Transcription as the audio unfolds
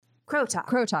Crow Talk.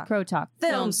 Crow Talk. Crow Talk.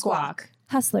 Film Squawk.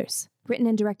 Hustlers, written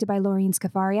and directed by Laureen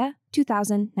Scafaria,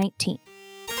 2019.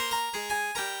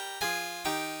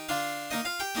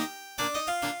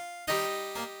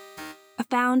 A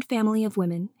found family of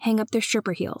women hang up their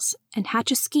stripper heels and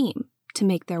hatch a scheme to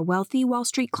make their wealthy Wall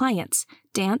Street clients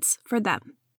dance for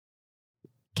them.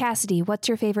 Cassidy, what's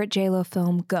your favorite J-Lo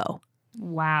film? Go.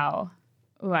 Wow.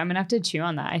 Oh, I'm going to have to chew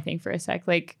on that, I think, for a sec.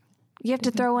 Like, You have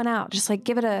to throw one out. Just like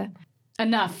give it a...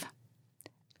 enough.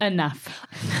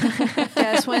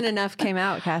 Guess when Enough came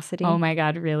out, Cassidy? Oh my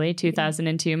God, really?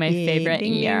 2002, my Yeah. favorite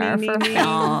Ding, ding, year ding, for ding, ding.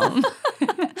 film.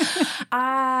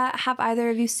 Have either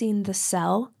of you seen The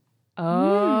Cell?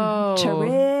 Oh.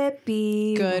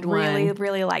 Trippy. Good Really, one.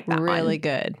 really like that one. Really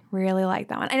good. Really like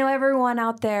that one. I know everyone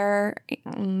out there,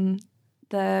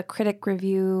 the critic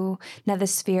review,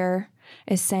 Nethosphere,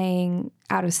 is saying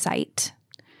Out of Sight.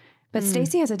 But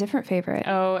Stacey has a different favorite.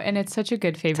 Oh, and it's such a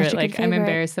good favorite. Such a good Like, I'm favorite.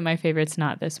 embarrassed that my favorite's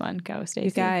not this one. Go, Stacey.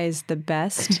 You guys, the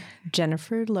best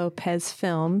Jennifer Lopez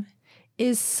film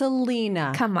is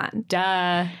Selena. Come on.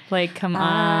 Duh. Like, come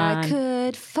I on.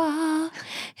 could fall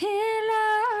in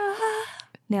love.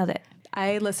 Nailed it.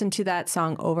 I listened to that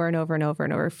song over and over and over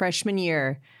and over. Freshman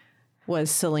year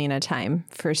was Selena time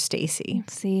for Stacey.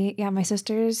 See, yeah, my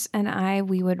sisters and I,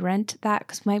 we would rent that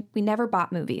because we never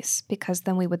bought movies because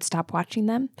then we would stop watching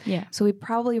them. Yeah. So we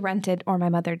probably rented, or my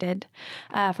mother did,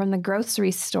 from the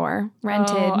grocery store,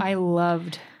 rented Oh, I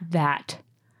loved that.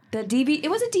 the DVD.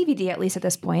 It was a DVD at least at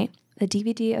this point. The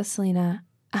DVD of Selena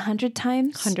 100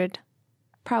 times. 100.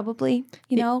 Probably.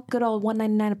 You know, good old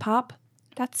 $1.99 a pop.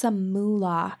 That's some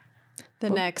moolah. The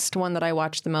next one that I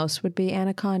watched the most would be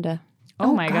Anaconda.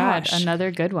 Oh, my gosh. God.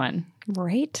 Another good one.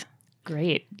 Right?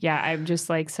 Great. Yeah, I'm just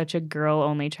like such a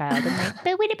girl-only child. I'm like,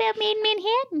 but what about Made in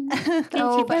Manhattan?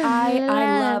 Oh, but I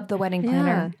love The Wedding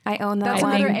Planner. I own that That's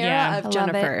one. another think- era yeah. I of love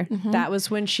Jennifer. it. Mhm. That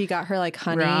was when she got her like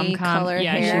honey Rom-com. colored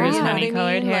Yeah, hair. she was you know what I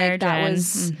honey-colored mean? hair, Like, that Jen.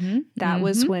 was that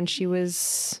was when she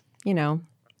was, you know,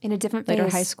 In a different phase. later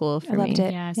high school for I loved me.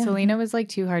 it. Yeah, Selena was like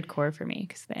too hardcore for me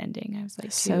because the ending, I was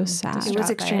like So too sad. distraught It was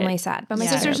by extremely it. sad. But my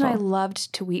Yeah. sisters and I Terrible.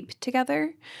 loved to weep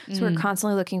together. So we're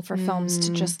constantly looking for films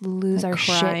to just lose Like our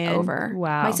crying. shit over.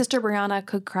 Wow. My sister Brianna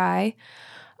could cry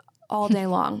all day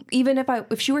long. Even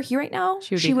if she were here right now,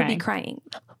 She would be be crying.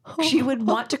 She would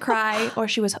want to cry, or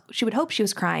she would hope she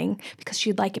was crying because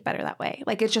she'd like it better that way.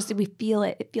 Like it's just we feel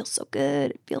it. It feels so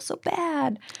good. It feels so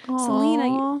bad. Selena,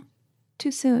 Aw,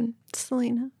 too soon.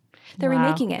 Selena. They're Wow.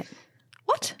 remaking it.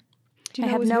 What? Do I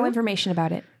have who's no who? information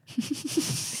about it.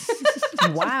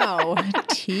 Wow.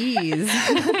 Tease.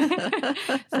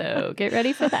 So get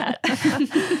ready for that.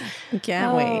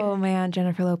 Can't wait. Oh man,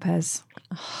 Jennifer Lopez.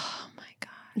 Oh my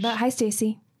gosh. But hi,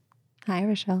 Stacey. Hi,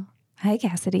 Rochelle. Hi,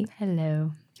 Cassidy.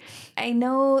 Hello. I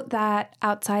know that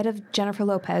outside of Jennifer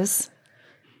Lopez,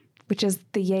 which is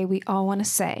the yay we all want to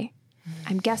say,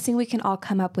 I'm guessing we can all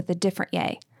come up with a different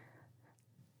yay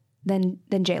than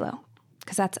J-Lo,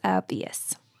 because that's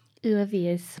obvious.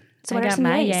 Obvious. So I what are got some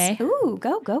my yays? yay. Ooh,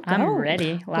 go. I'm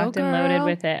ready. Locked and loaded girl.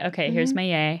 with it. Okay, here's my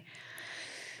yay.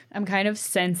 I'm kind of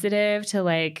sensitive to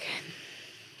like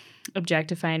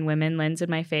objectifying women lens in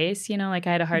my face. You know, like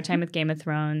I had a hard time with Game of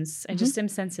Thrones. I just am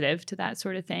sensitive to that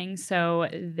sort of thing. So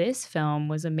this film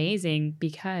was amazing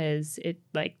because it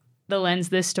like the lens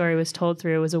this story was told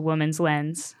through was a woman's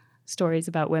lens. Stories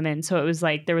about women. So it was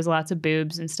like there was lots of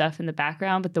boobs and stuff in the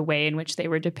background, but the way in which they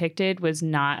were depicted was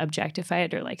not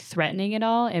objectified or like threatening at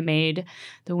all. It made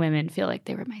the women feel like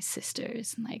they were my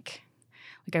sisters and like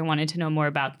I wanted to know more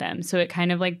about them. So it kind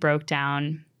of like broke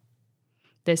down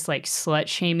this like slut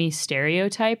shamey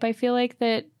stereotype, I feel like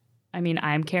that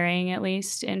I'm carrying at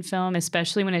least in film,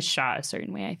 especially when it's shot a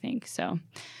certain way, I think. So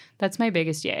that's my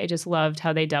biggest yay. I just loved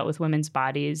how they dealt with women's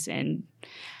bodies and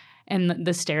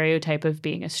the stereotype of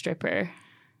being a stripper.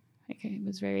 Like it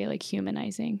was very like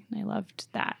humanizing. I loved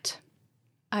that.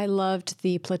 I loved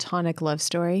the platonic love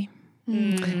story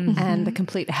and the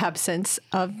complete absence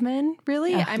of men,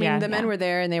 really. I mean, yeah, the men were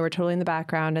there and they were totally in the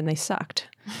background and they sucked.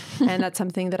 And that's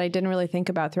something that I didn't really think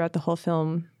about throughout the whole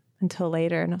film until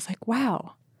later. And I was like,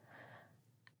 wow,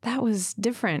 that was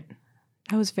different.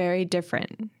 That was very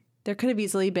different. There could have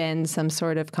easily been some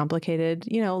sort of complicated,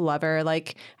 you know, lover.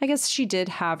 Like, I guess she did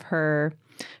have her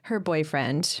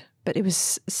boyfriend, but it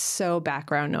was so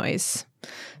background noise.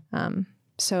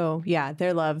 So yeah,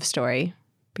 their love story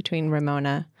between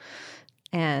Ramona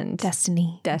and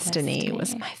Destiny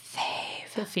was my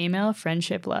fave. The female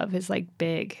friendship love is like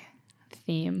big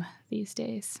theme these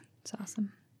days. It's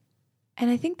awesome. And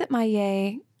I think that my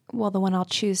yay, well, the one I'll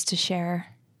choose to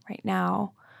share right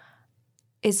now,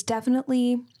 is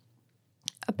definitely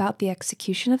about the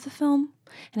execution of the film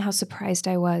and how surprised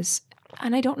I was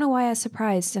And I don't know why I was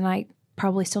surprised, and I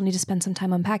probably still need to spend some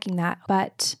time unpacking that,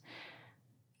 but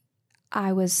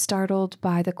I was startled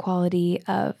by the quality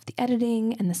of the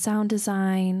editing and the sound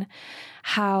design,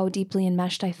 how deeply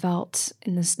enmeshed I felt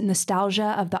in this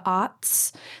nostalgia of the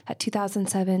aughts, that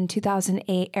 2007,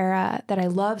 2008 era that I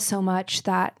love so much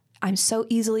that I'm so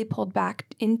easily pulled back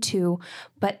into,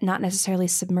 but not necessarily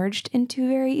submerged into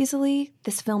very easily.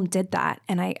 This film did that.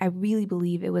 And I really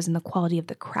believe it was in the quality of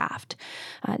the craft,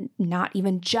 not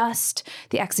even just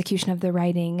the execution of the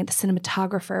writing and the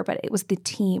cinematographer, but it was the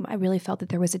team. I really felt that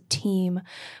there was a team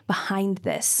behind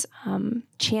this,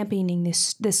 championing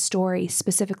this story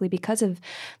specifically because of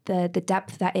the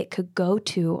depth that it could go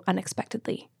to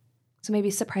unexpectedly. So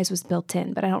maybe surprise was built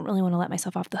in, but I don't really want to let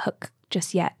myself off the hook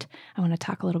just yet. I want to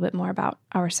talk a little bit more about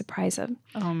our surprise of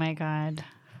Oh my God.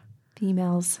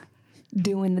 females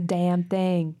doing the damn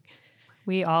thing.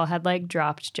 We all had like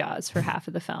dropped jaws for half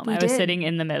of the film. We I was did. sitting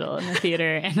in the middle in the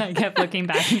theater and I kept looking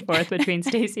back and forth between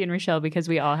Stacy and Rochelle because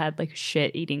we all had like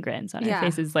shit eating grins on Yeah. our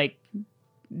faces, like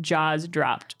jaws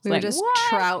dropped. We were Like, just what?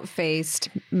 trout-faced,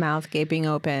 mouth gaping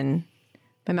open.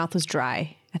 My mouth was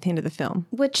dry at the end of the film.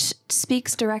 Which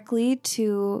speaks directly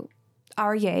to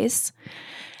our yays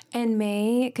and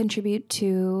may contribute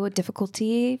to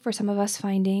difficulty for some of us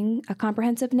finding a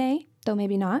comprehensive nay, though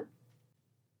maybe not.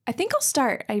 I think I'll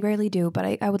start. I rarely do, but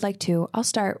I would like to. I'll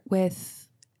start with,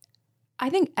 I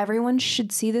think everyone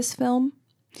should see this film.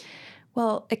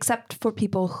 Well, except for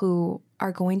people who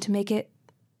are going to make it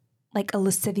like a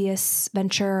lascivious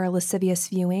venture or a lascivious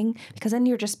viewing, because then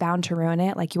you're just bound to ruin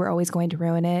it. Like you were always going to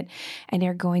ruin it and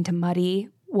you're going to muddy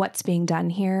what's being done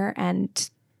here. And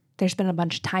there's been a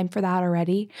bunch of time for that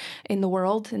already in the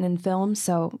world and in film.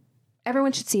 So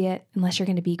everyone should see it unless you're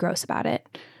going to be gross about it,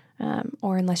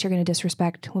 or unless you're going to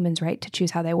disrespect women's right to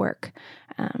choose how they work.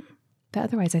 But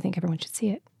otherwise, I think everyone should see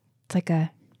it. It's like a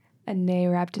nay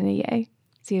wrapped in a yay.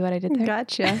 See what I did there?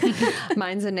 Gotcha.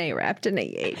 Mine's a nay wrapped in a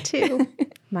yay, too.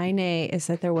 My nay is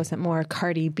that there wasn't more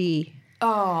Cardi B.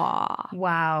 Oh,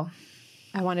 Wow.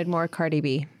 I wanted more Cardi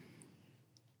B.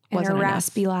 and Wasn't a enough.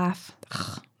 raspy laugh.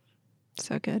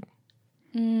 So good.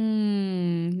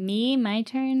 Me, my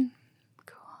turn.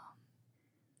 Cool.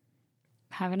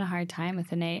 Having a hard time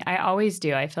with an A. I always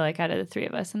do. I feel like out of the three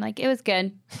of us, I'm like, it was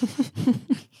good.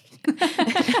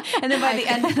 And then by the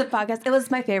end of the podcast, it was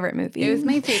my favorite movie. It was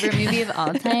my favorite movie of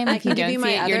all time. If you give don't you see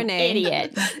my it, other you're an nay.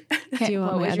 idiot. Do you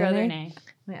want What my was your other other nay? nay?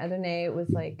 My other nay was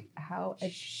like, how...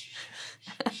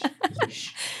 They're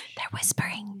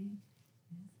whispering.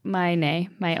 My nay,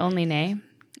 my only nay.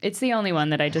 It's the only one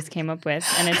that I just came up with,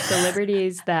 and it's the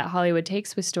liberties that Hollywood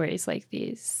takes with stories like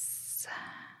these.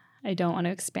 I don't want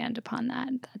to expand upon that.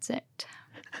 That's it.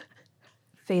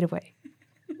 Fade away.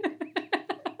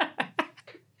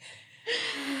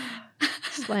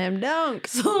 Slam dunk.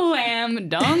 Slam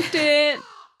dunked it.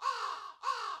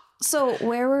 So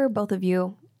where were both of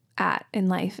you at in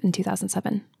life in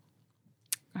 2007?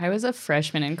 I was a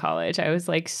freshman in college. I was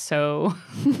like so...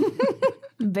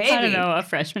 Baby. I don't know, a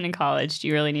freshman in college. Do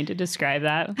you really need to describe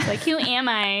that? Like, who am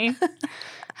I?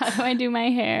 How do I do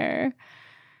my hair?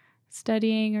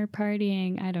 Studying or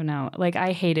partying? I don't know. Like,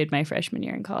 I hated my freshman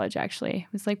year in college, actually.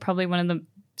 It was like probably one of the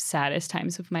saddest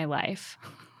times of my life.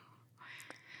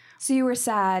 So you were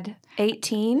sad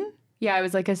 18? Yeah, I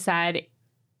was like a sad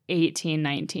 18,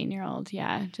 19-year-old.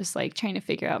 Yeah, just like trying to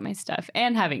figure out my stuff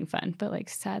and having fun, but like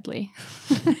sadly.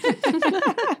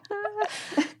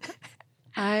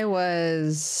 I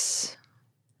was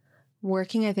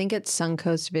working, I think, at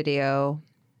Suncoast Video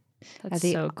That's at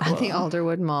the, so cool. at the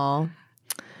Alderwood Mall.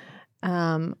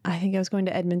 I think I was going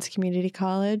to Edmonds Community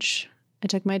College. I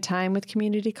took my time with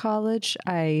community college.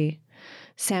 I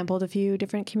sampled a few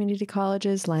different community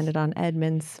colleges, landed on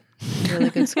Edmonds.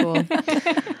 Really good school.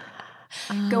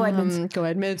 Go Edmonds. Go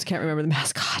Edmonds. Can't remember the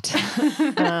mascot.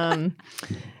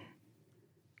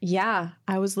 Yeah,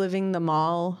 I was living the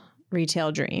mall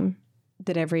retail dream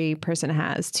that every person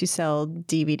has, to sell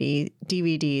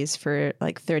DVDs for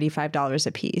like $35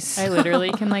 a piece. I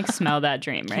literally can like smell that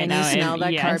dream right Can now. you smell And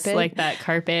that yes, carpet? like that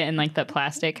carpet and like the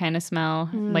plastic kind of smell,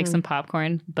 like some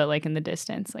popcorn, but like in the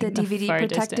distance, like The in the DVD far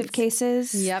protective distance.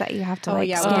 cases Yep. that you have to Oh, like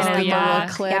yeah, scan with Oh, the yeah.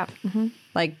 little clip, Yeah. Mhm.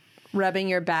 like rubbing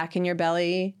your back and your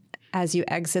belly as you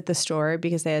exit the store,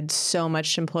 because they had so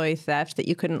much employee theft that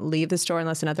you couldn't leave the store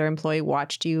unless another employee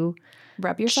watched you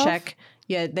Rub yourself. check.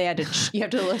 Yeah, they had to. You have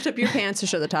to lift up your pants to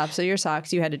show the tops of your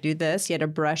socks. You had to do this. You had to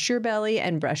brush your belly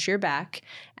and brush your back,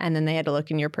 and then they had to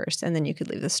look in your purse, and then you could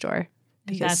leave the store.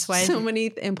 Because That's why so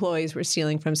many employees were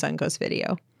stealing from Suncoast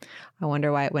Video. I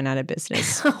wonder why it went out of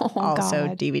business. Also,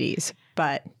 God. DVDs.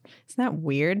 but isn't that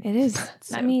weird? It is.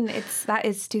 I mean, that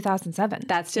is 2007.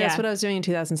 That's Yeah. what I was doing in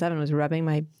 2007, was rubbing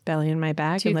my belly in my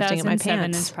back and lifting up my 2007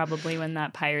 pants. is probably when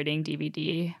that pirating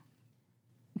DVD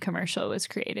commercial was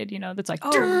created. That's like,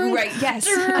 oh, right. Yes.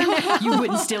 you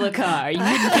wouldn't steal a car. You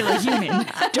wouldn't kill a human.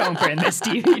 Don't burn this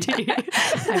DVD.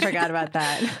 I forgot about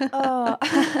that. Oh.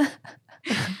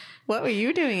 What were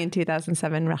you doing in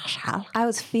 2007, Rachel? I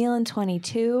was feeling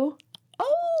 22.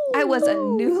 Oh, I was a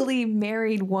newly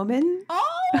married woman wow.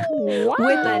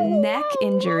 with a neck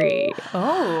injury.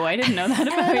 Oh, I didn't know that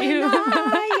about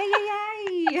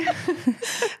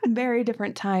you. Very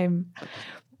different time.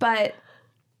 But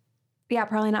yeah,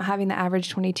 probably not having the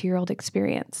average 22-year-old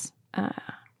experience.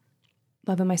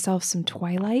 Loving myself some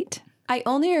Twilight. I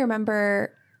only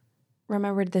remembered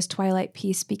this Twilight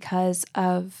piece because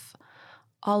of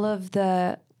all of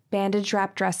the bandage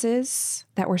wrap dresses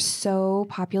that were so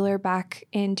popular back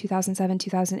in 2007,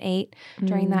 2008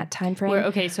 during that time frame.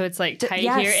 Okay, so it's like tight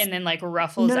yes. here and then like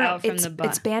ruffles out from it's, the butt.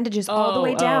 it's bandages all the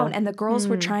way down, oh. and the girls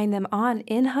were trying them on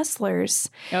in Hustlers.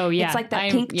 Oh, yeah. It's like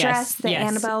that pink dress that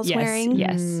Annabelle's wearing.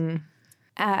 Yes.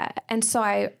 And so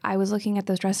I was looking at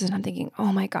those dresses and I'm thinking,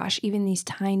 oh my gosh, even these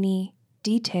tiny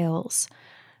details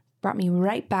brought me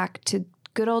right back to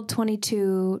good old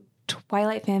 22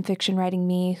 Twilight fanfiction writing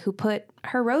me, who put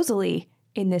her Rosalie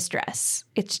in this dress.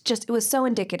 It was so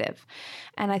indicative.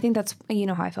 And I think that's,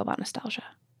 how I feel about nostalgia.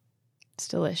 It's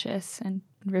delicious, and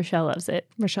Rochelle loves it.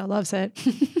 Rochelle loves it.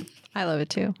 I love it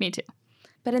too. Me too.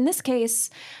 But in this case,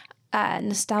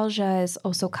 nostalgia is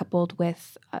also coupled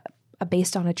with a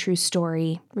based on a true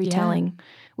story retelling. Yeah.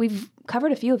 We've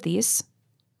covered a few of these.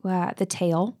 The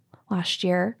Tale last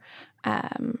year.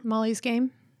 Molly's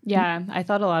Game. Yeah, I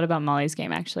thought a lot about Molly's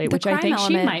Game, actually, which I think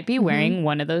she might be wearing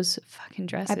one of those fucking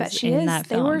dresses. I bet she is. That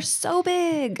film. They were so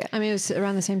big. I mean, it was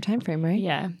around the same time frame, right?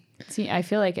 Yeah. See, I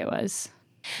feel like it was.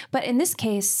 But in this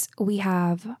case, we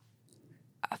have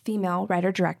a female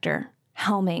writer-director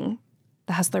helming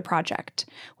the Hustler project,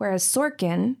 whereas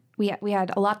Sorkin, we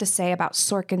had a lot to say about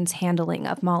Sorkin's handling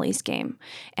of Molly's Game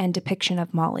and depiction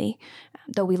of Molly.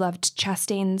 Though we loved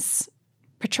Chastain's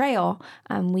portrayal,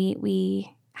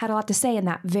 we had a lot to say in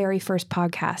that very first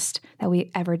podcast that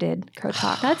we ever did, Crow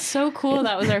Talk. That's so cool.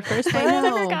 That was our first one.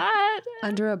 I forgot.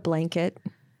 Under a blanket.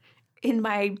 In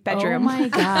my bedroom. Oh my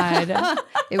God.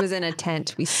 It was in a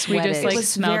tent. We sweated. We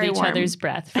just smelled each other's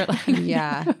breath for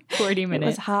 40 minutes. It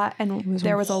was hot and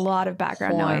there was a lot of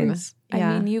background noise.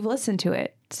 Yeah. I mean, you've listened to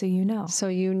it, so you know. So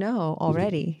you know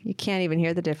already. You can't even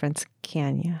hear the difference,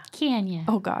 can you? Can you?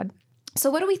 Oh, God. So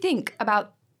what do we think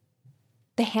about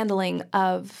the handling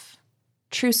of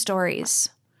true stories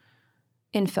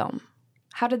in film?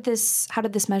 How did this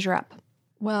measure up?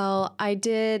 Well, I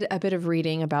did a bit of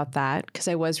reading about that because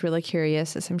I was really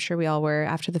curious, as I'm sure we all were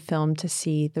after the film, to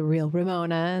see the real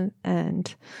Ramona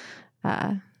and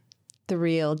the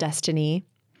real Destiny,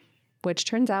 which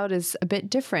turns out is a bit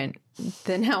different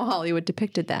than how Hollywood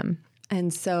depicted them.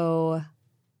 And so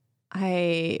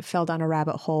I fell down a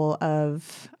rabbit hole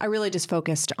I really just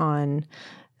focused on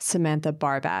Samantha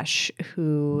Barbash,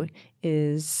 who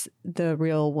is the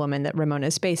real woman that Ramona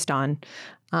is based on,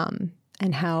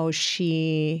 and how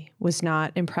she was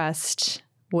not impressed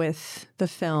with the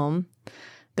film,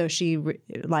 though she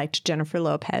liked Jennifer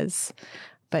Lopez.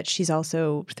 But she's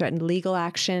also threatened legal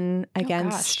action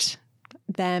against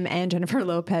them and Jennifer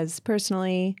Lopez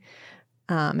personally.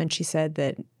 And she said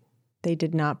that they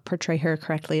did not portray her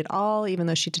correctly at all, even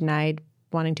though she denied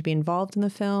wanting to be involved in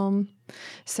the film.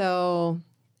 So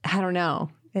I don't know.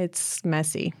 It's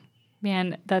messy.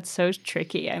 Man, that's so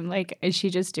tricky. I'm like, is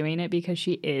she just doing it because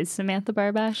she is Samantha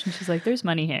Barbash? And she's like, there's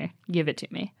money here. Give it to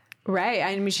me. Right.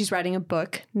 I mean, she's writing a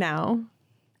book now.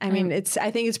 I mean,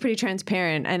 I think it's pretty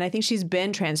transparent. And I think she's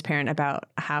been transparent about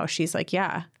how she's like,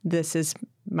 yeah, this is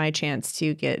my chance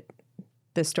to get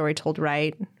the story told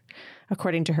right,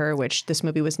 according to her, which this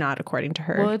movie was not according to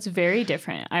her. Well, it's very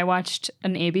different. I watched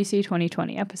an ABC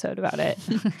 2020 episode about it.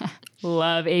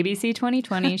 Love ABC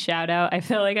 2020. Shout out. I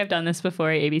feel like I've done this before,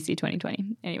 ABC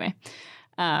 2020. Anyway.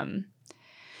 And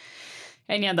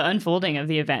yeah, the unfolding of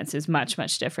the events is much,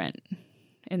 much different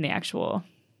in the actual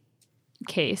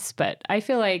case. But I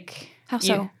feel like... How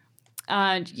so?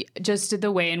 Just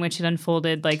the way in which it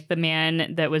unfolded, like the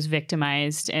man that was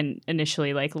victimized and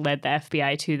initially like led the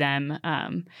FBI to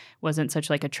them wasn't such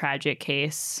like a tragic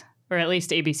case, or at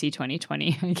least ABC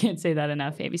 2020. I can't say that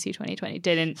enough. ABC 2020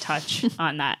 didn't touch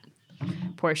on that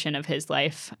portion of his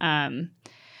life. And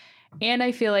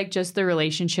I feel like just the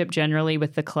relationship generally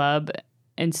with the club,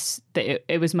 and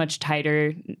it was much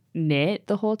tighter knit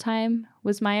the whole time,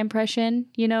 was my impression.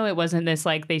 You know, it wasn't this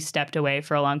like they stepped away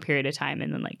for a long period of time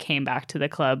and then like came back to the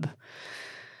club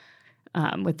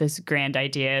with this grand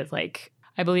idea. Like,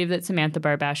 I believe that Samantha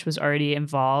Barbash was already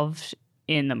involved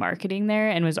in the marketing there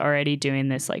and was already doing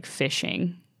this like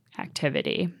fishing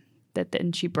activity that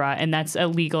then she brought, and that's a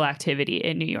legal activity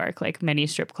in New York. Like many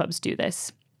strip clubs do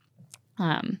this.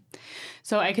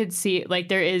 So I could see like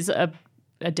there is a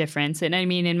difference. And I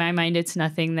mean, in my mind, it's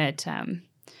nothing that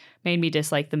made me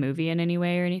dislike the movie in any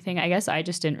way or anything. I guess I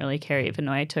just didn't really care, even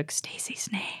though I took Stacey's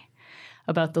nay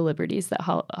about the liberties that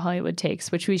Hollywood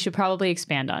takes, which we should probably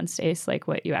expand on, Stace, like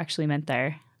what you actually meant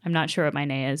there. I'm not sure what my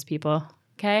nay is, people.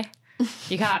 Okay?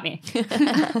 You got me.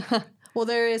 Well,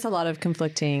 there is a lot of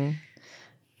conflicting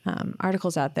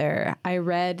articles out there. I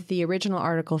read the original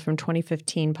article from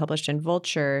 2015 published in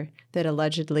Vulture that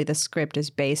allegedly the script is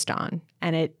based on,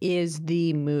 and it is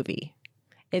the movie.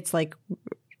 It's like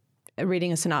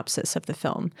reading a synopsis of the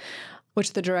film,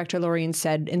 which the director, Lorraine,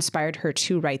 said inspired her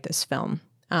to write this film.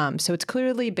 So it's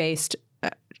clearly based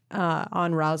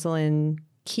on Rosalind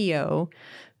Keough,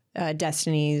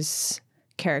 Destiny's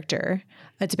character.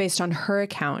 It's based on her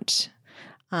account,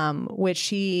 which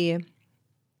she,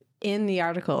 in the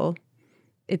article,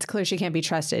 it's clear she can't be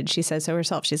trusted. She says so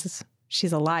herself.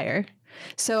 She's a liar.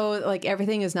 So like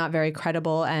everything is not very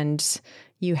credible, and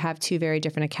you have two very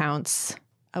different accounts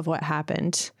of what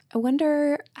happened. I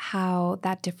wonder how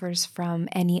that differs from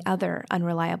any other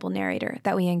unreliable narrator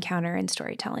that we encounter in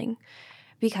storytelling,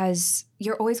 because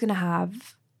you're always going to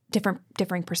have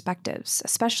differing perspectives,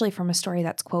 especially from a story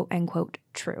that's quote unquote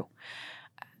true.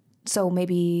 So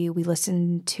maybe we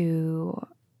listen to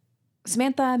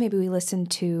Samantha, maybe we listen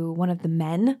to one of the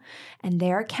men and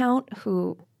their account,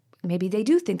 who maybe they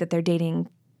do think that they're dating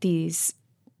these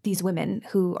women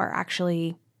who are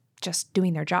actually just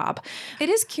doing their job. It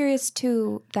is curious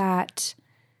too that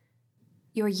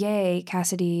your yay,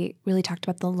 Cassidy, really talked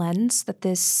about the lens that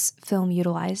this film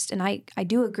utilized. And I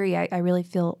do agree. I really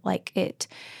feel like it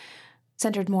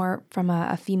centered more from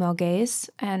a female gaze.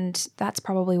 And that's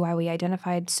probably why we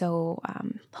identified so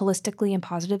holistically and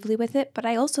positively with it. But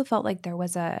I also felt like there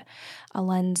was a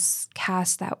lens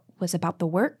cast that was about the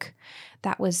work,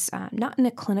 that was not in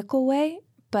a clinical way,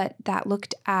 but that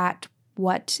looked at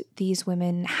what these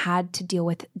women had to deal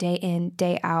with day in,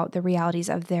 day out, the realities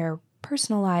of their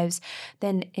personal lives,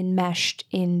 then enmeshed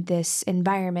in this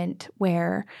environment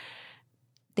where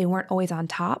they weren't always on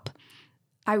top.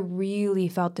 I really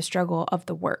felt the struggle of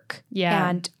the work. Yeah.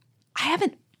 And I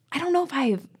don't know if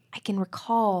I can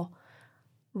recall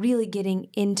really getting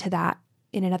into that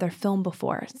in another film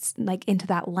before. It's like into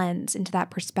that lens, into that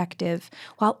perspective,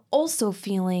 while also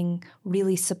feeling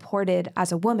really supported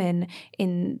as a woman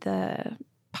in the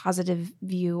positive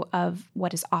view of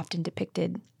what is often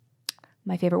depicted,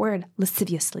 my favorite word,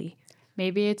 lasciviously.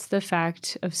 Maybe it's the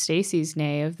fact of Stacey's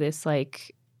nay of this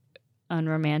like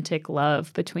unromantic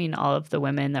love between all of the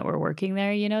women that were working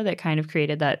there, you know, that kind of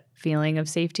created that feeling of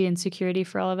safety and security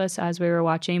for all of us as we were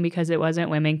watching, because it wasn't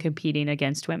women competing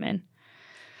against women.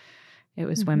 It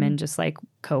was women just like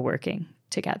co-working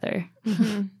together. The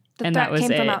and threat that was came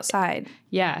from it. outside.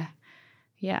 Yeah.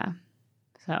 Yeah.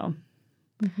 So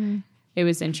it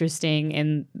was interesting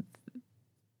in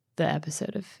the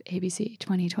episode of ABC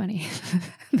 2020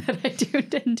 that I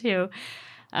tuned into.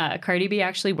 Cardi B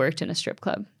actually worked in a strip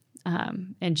club.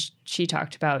 And she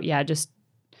talked about, just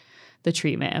the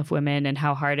treatment of women and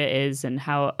how hard it is, and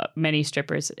how many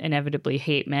strippers inevitably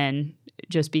hate men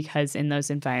just because in those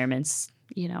environments,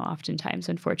 you know, oftentimes,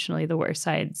 unfortunately, the worst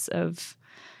sides of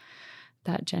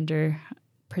that gender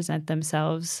present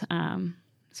themselves.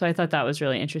 So I thought that was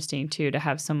really interesting, too, to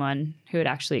have someone who had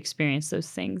actually experienced those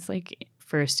things, like,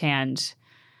 firsthand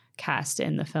cast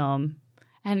in the film.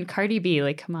 And Cardi B,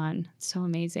 like, come on, it's so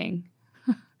amazing.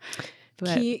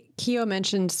 But Keough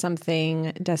mentioned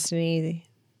something, Destiny,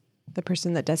 the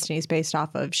person that Destiny is based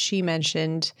off of, she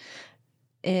mentioned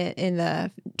in the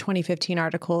 2015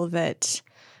 article that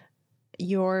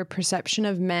your perception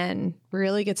of men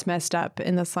really gets messed up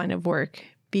in this line of work,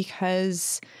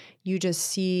 because you just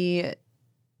see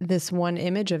this one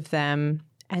image of them,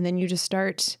 and then you just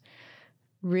start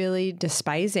really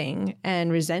despising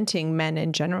and resenting men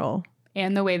in general.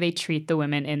 And the way they treat the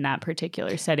women in that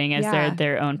particular setting as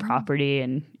their own property,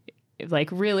 and like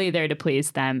really there to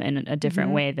please them in a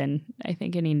different way than I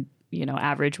think any, you know,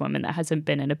 average woman that hasn't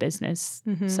been in a business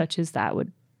such as that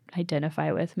would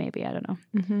identify with, maybe. I don't know.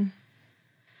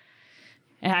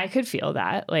 And I could feel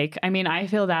that. Like, I mean, I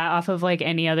feel that off of like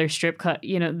any other strip club,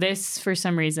 you know, this for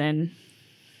some reason,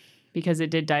 because it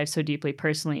did dive so deeply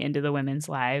personally into the women's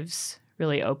lives,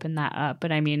 really opened that up.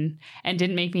 But I mean, and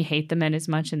didn't make me hate the men as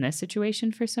much in this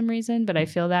situation for some reason. But I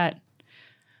feel that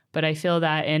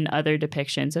in other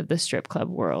depictions of the strip club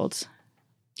world,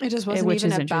 It just wasn't which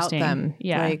even is about interesting. them.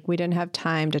 Yeah. Like, we didn't have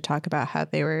time to talk about how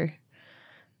they were,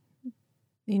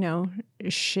 you know,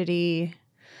 shitty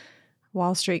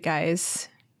Wall Street guys.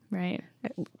 Right.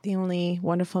 The only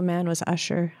wonderful man was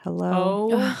Usher. Hello.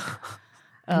 Oh.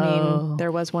 I mean,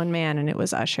 there was one man, and it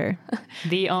was Usher.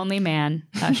 The only man,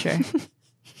 Usher.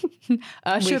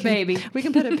 Usher, baby. We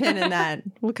can put a pin in that.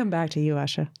 We'll come back to you,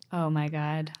 Usher. Oh my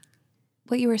God.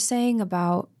 What you were saying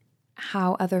about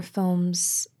how other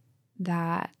films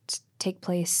that take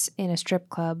place in a strip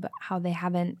club, how they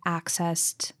haven't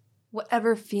accessed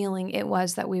whatever feeling it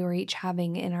was that we were each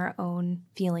having in our own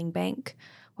feeling bank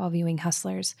while viewing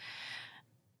Hustlers.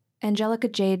 Angelica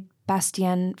Jade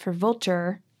Bastien for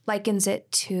Vulture likens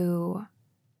it to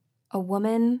a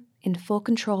woman in full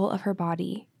control of her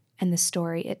body and the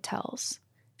story it tells.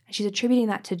 And she's attributing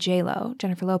that to J-Lo,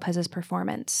 Jennifer Lopez's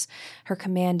performance, her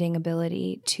commanding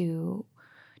ability to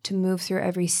move through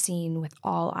every scene with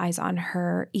all eyes on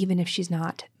her, even if she's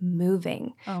not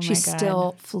moving. Oh my she's God.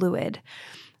 still fluid.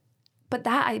 But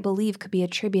that, I believe, could be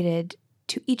attributed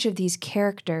to each of these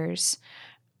characters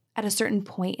at a certain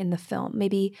point in the film.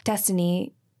 Maybe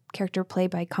Destiny, character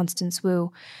played by Constance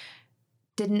Wu,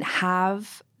 didn't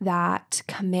have that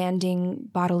commanding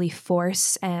bodily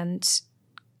force and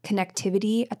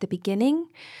connectivity at the beginning,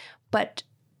 but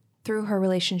through her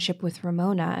relationship with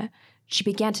Ramona, she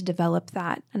began to develop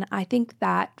that. And I think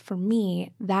that, for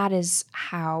me, that is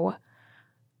how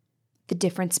the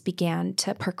difference began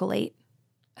to percolate,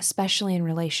 especially in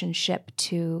relationship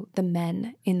to the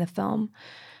men in the film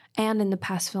and in the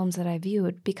past films that I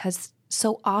viewed, because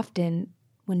so often,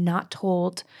 when not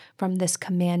told from this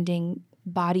commanding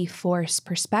body force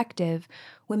perspective,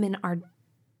 women are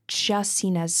just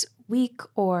seen as weak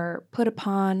or put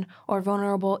upon or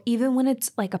vulnerable, even when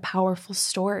it's like a powerful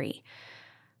story.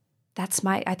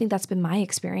 I think that's been my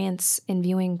experience in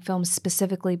viewing films,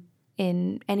 specifically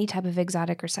in any type of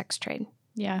exotic or sex trade.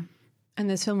 Yeah. And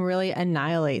this film really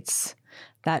annihilates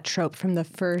that trope from the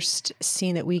first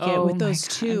scene that we get Oh with those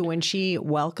my two when she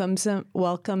welcomes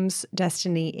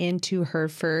Destiny into her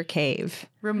fur cave.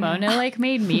 Ramona like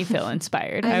made me feel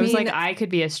inspired. I I was mean- like, I could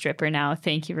be a stripper now.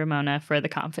 Thank you, Ramona, for the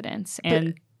confidence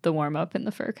and the warm up in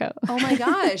the fur coat. Oh my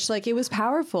gosh, like, it was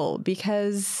powerful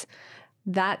because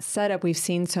that setup we've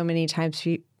seen so many times.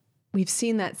 We've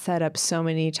seen that setup so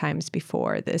many times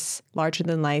before, this larger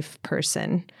than life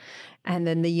person, and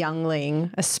then the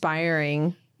youngling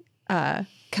aspiring,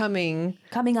 coming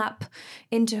Coming up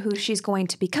into who she's going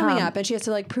to become. coming up, and she has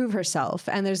to like prove herself,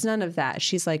 and there's none of that.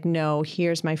 She's like, no,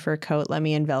 here's my fur coat, let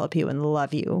me envelop you and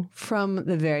love you from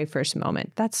the very first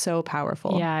moment. That's so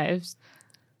powerful. Yeah,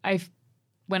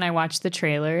 when I watched the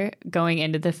trailer going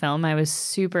into the film, I was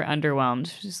super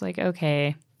underwhelmed. Just like,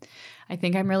 okay, I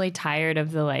think I'm really tired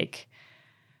of the like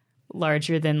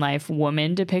larger than life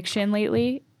woman depiction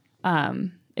lately,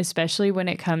 especially when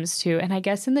it comes to, and I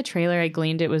guess in the trailer I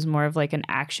gleaned it was more of like an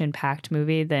action-packed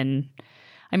movie than,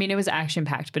 I mean, it was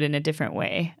action-packed, but in a different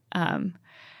way. And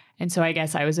so I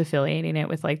guess I was affiliating it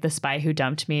with like The Spy Who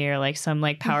Dumped Me, or like some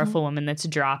like powerful woman that's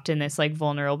dropped in this like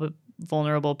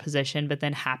vulnerable position, but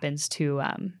then happens to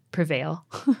prevail.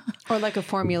 Or like a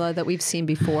formula that we've seen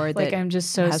before. Like, that I'm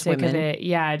just so has sick women. of it.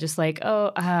 Yeah, just like,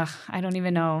 I don't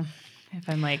even know if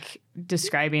I'm like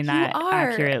describing that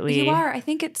accurately. You are. I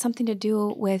think it's something to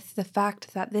do with the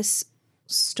fact that this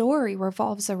story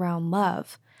revolves around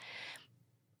love.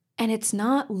 And it's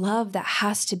not love that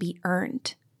has to be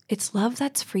earned. It's love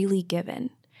that's freely given.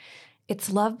 It's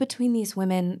love between these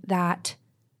women that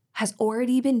has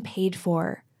already been paid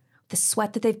for, the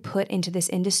sweat that they've put into this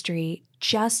industry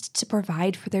just to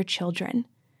provide for their children,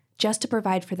 just to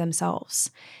provide for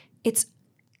themselves. It's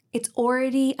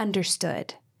already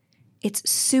understood. It's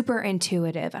super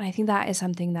intuitive. And I think that is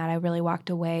something that I really walked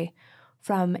away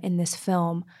from in this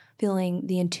film, feeling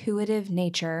the intuitive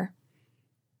nature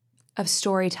of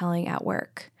storytelling at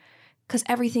work. Because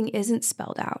everything isn't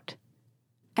spelled out.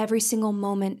 Every single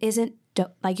moment isn't,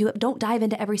 you don't dive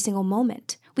into every single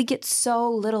moment. We get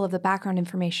so little of the background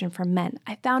information from men.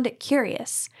 I found it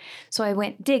curious. So I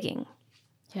went digging.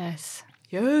 Yes.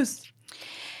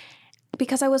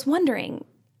 Because I was wondering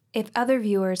if other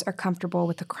viewers are comfortable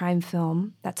with a crime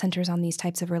film that centers on these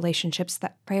types of relationships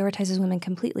that prioritizes women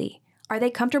completely. Are they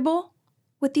comfortable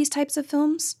with these types of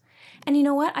films? And you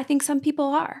know what? I think some people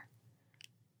are.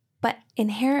 But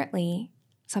inherently,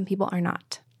 some people are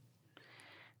not.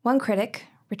 One critic,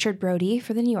 Richard Brody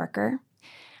for The New Yorker,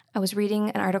 I was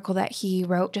reading an article that he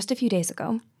wrote just a few days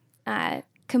ago,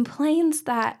 complains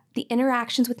that the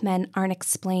interactions with men aren't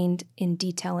explained in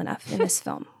detail enough in this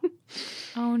film.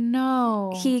 Oh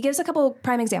no. He gives a couple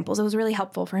prime examples. It was really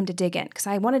helpful for him to dig in because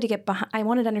I wanted to get behind. I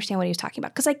wanted to understand what he was talking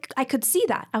about because I could see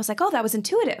that. I was like, oh, that was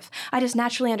intuitive. I just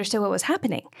naturally understood what was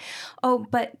happening. Oh,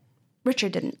 but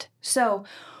Richard didn't. So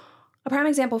a prime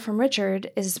example from Richard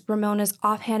is Ramona's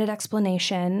offhanded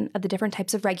explanation of the different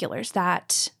types of regulars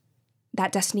that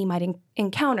Destiny might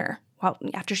encounter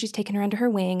after she's taken her under her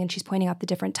wing and she's pointing out the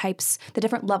different types, the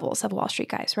different levels of Wall Street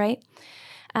guys, right?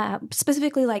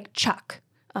 Specifically like Chuck.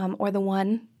 Or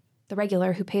the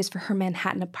regular who pays for her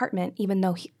Manhattan apartment, even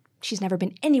though she's never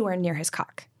been anywhere near his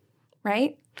cock,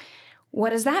 right?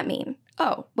 What does that mean?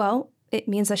 Oh, well, it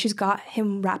means that she's got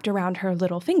him wrapped around her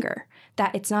little finger,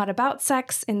 that it's not about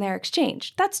sex in their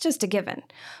exchange. That's just a given,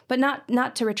 but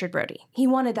not to Richard Brody. He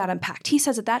wanted that unpacked. He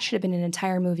says that should have been an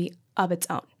entire movie of its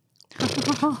own.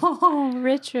 Oh,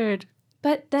 Richard.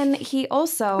 But then he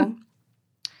also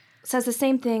says the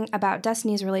same thing about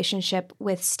Destiny's relationship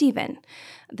with Steven,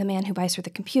 the man who buys her the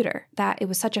computer, that it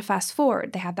was such a fast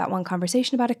forward. They have that one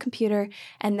conversation about a computer,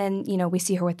 and then, we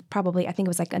see her with probably, I think it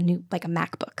was like a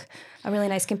MacBook, a really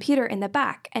nice computer in the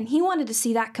back. And he wanted to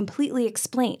see that completely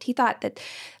explained. He thought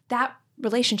that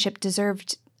relationship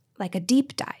deserved like a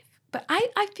deep dive. But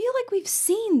I feel like we've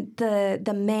seen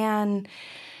the man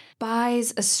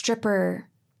buys a stripper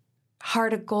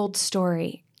heart of gold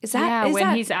story. Is that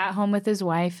he's at home with his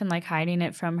wife and like hiding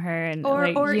it from her, and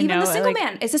or even the single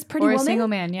man? Is this Pretty Woman? Woman? A single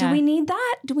man, yeah. Do we need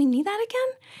that? Do we need that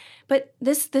again? But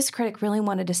this critic really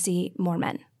wanted to see more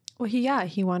men. Well,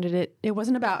 he wanted it. It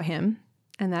wasn't about him,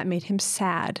 and that made him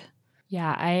sad.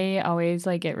 Yeah, I always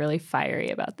get really fiery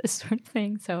about this sort of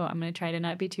thing. So I'm going to try to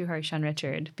not be too harsh on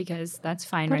Richard because that's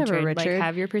fine, Whatever, Richard.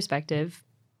 Have your perspective.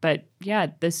 But yeah,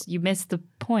 you missed the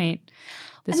point.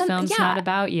 This film's not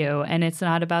about you, and it's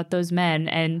not about those men.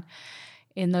 And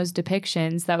in those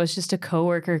depictions, that was just a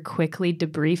coworker quickly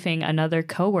debriefing another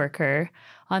coworker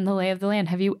on the lay of the land.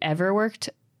 Have you ever worked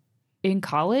in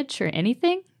college or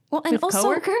anything? Well, and also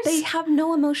coworkers? They have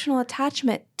no emotional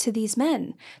attachment to these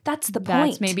men. That's the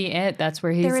point. That's maybe it. That's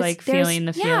where he's feeling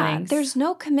the feelings. Yeah, there's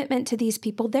no commitment to these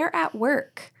people. They're at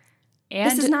work.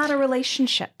 And this is not a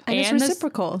relationship. And it's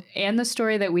reciprocal. And the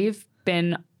story that we've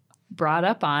been brought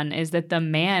up on is that the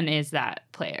man is that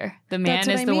player. The man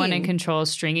is the one in control,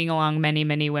 stringing along many,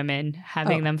 many women,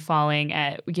 having them falling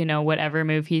at, whatever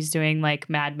move he's doing. Like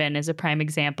Mad Men is a prime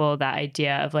example. That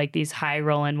idea of these high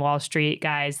rolling Wall Street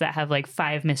guys that have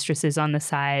 5 mistresses on the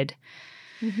side.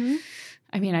 Mm-hmm.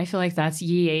 I mean, I feel like that's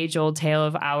ye age old tale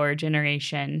of our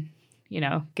generation,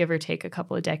 give or take a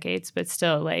couple of decades, but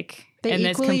still they and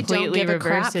equally this completely don't give a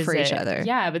crap reverses for each it. other.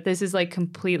 Yeah, but this is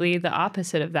completely the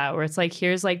opposite of that, where it's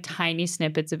here's tiny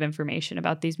snippets of information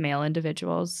about these male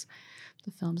individuals.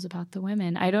 The film's about the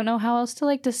women. I don't know how else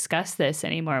to discuss this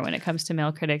anymore when it comes to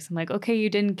male critics. I'm okay, you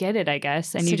didn't get it, I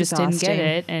guess, and it's you just exhausting.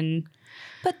 didn't get it.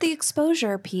 But the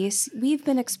exposure piece, we've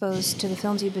been exposed to the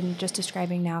films you've been just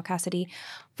describing now, Cassidy,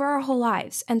 for our whole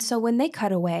lives. And so when they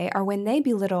cut away or when they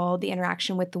belittle the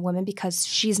interaction with the woman because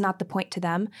she's not the point to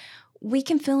them, we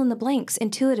can fill in the blanks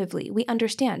intuitively. We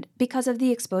understand. Because of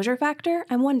the exposure factor,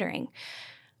 I'm wondering.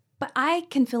 But I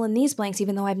can fill in these blanks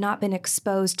even though I've not been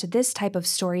exposed to this type of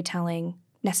storytelling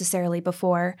necessarily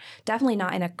before, definitely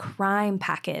not in a crime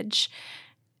package.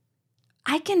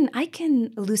 I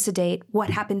can elucidate what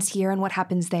happens here and what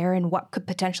happens there and what could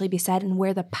potentially be said and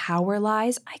where the power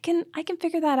lies. I can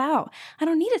figure that out. I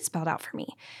don't need it spelled out for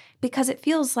me because it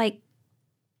feels like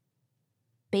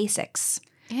basics.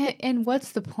 And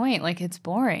what's the point? It's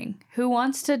boring. Who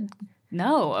wants to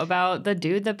know about the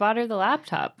dude that bought her the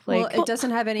laptop? It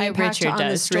doesn't have any impact on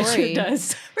the story. Richard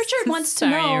does. Richard wants to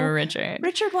know.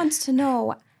 Richard wants to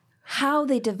know how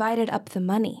they divided up the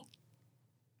money.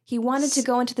 He wanted to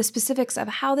go into the specifics of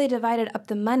how they divided up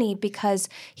the money because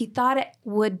he thought it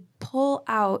would pull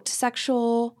out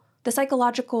the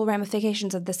psychological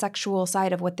ramifications of the sexual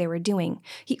side of what they were doing.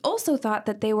 He also thought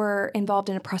that they were involved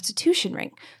in a prostitution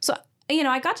ring. So,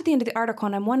 I got to the end of the article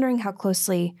and I'm wondering how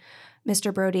closely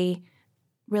Mr. Brody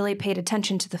really paid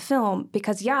attention to the film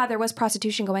because, there was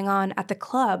prostitution going on at the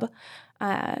club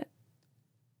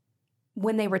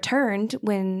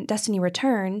when Destiny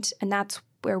returned, and that's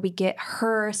where we get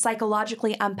her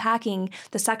psychologically unpacking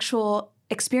the sexual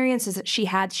experiences that she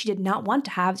did not want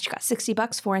to have. She got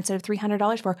 $60 for instead of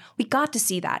 $300 for. We got to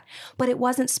see that, but it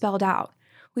wasn't spelled out.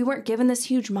 We weren't given this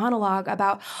huge monologue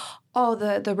about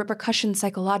the repercussions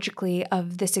psychologically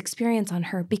of this experience on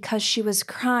her because she was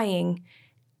crying,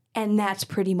 and that's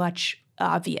pretty much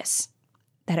obvious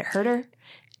that it hurt her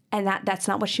And that's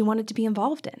not what she wanted to be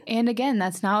involved in. And again,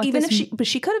 that's not what Even if but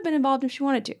she could have been involved if she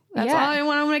wanted to. That's all I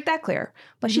want to make that clear.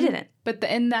 But she didn't.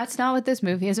 And that's not what this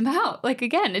movie is about. Like,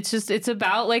 again, it's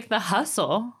about like the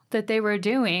hustle that they were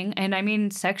doing. And I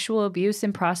mean, sexual abuse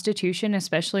and prostitution,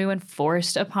 especially when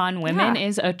forced upon women,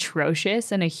 is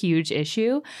atrocious and a huge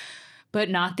issue, but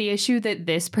not the issue that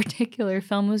this particular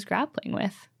film was grappling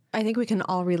with. I think we can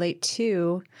all relate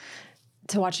to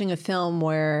watching a film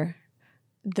where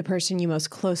the person you most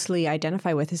closely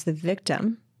identify with is the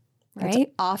victim. Right.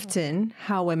 That's often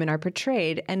how women are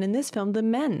portrayed. And in this film, the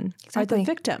men are the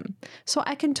victim. So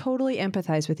I can totally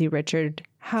empathize with you, Richard,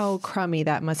 how crummy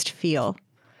that must feel.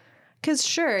 Because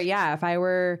sure, yeah, if I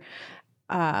were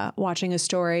watching a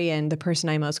story and the person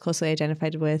I most closely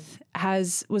identified with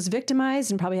was victimized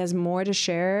and probably has more to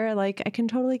share, like, I can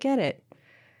totally get it.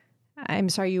 I'm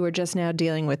sorry you were just now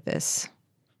dealing with this.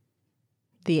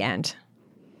 The end.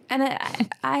 And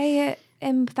I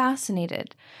am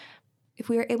fascinated if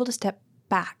we are able to step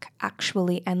back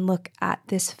actually and look at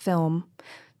this film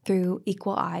through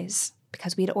equal eyes,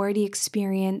 because we'd already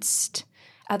experienced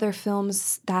other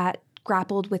films that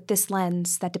grappled with this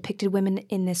lens, that depicted women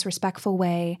in this respectful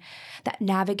way, that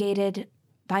navigated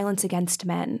violence against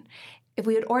men. If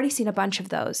we had already seen a bunch of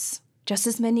those, just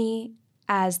as many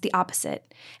as the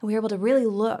opposite, and we were able to really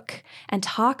look and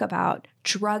talk about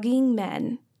drugging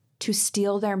men to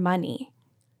steal their money,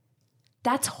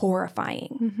 that's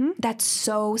horrifying. Mm-hmm. That's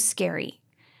so scary.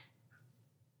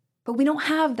 But we don't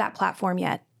have that platform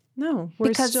yet. No,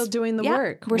 we're still doing the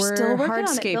work. We're still working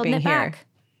on it, building it back.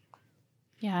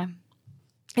 Yeah.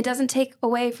 It doesn't take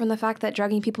away from the fact that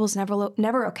drugging people is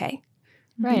never okay.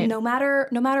 Right. No matter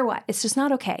what. It's just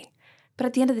not okay. But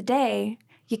at the end of the day,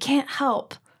 you can't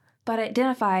help but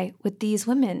identify with these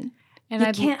women. And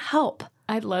you can't help.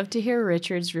 I'd love to hear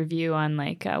Richard's review on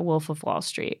like Wolf of Wall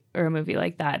Street or a movie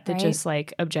like that just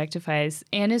like objectifies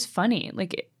and is funny.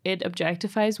 Like it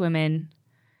objectifies women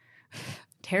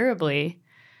terribly,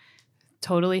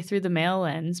 totally through the male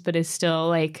lens, but is still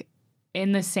like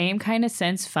in the same kind of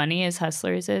sense funny as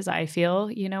Hustlers is, I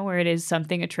feel, you know, where it is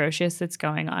something atrocious that's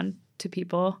going on to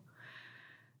people.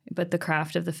 But the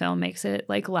craft of the film makes it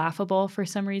like laughable for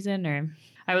some reason. Or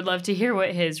I would love to hear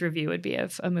what his review would be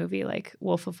of a movie like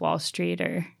Wolf of Wall Street.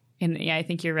 I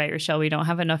think you're right, Rochelle. We don't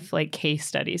have enough like case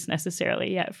studies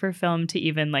necessarily yet for film to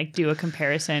even like do a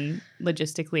comparison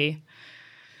logistically.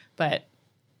 But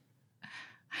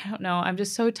I don't know. I'm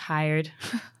just so tired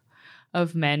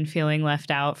of men feeling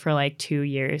left out for like 2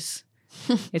 years.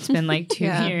 It's been like 2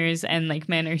 years and like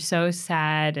men are so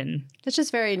sad, and it's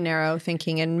just very narrow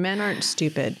thinking, and men aren't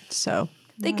stupid, so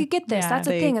they could get this. That's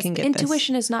the thing.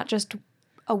 Intuition is not just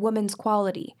a woman's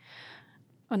quality,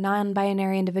 a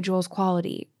non-binary individual's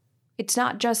quality. It's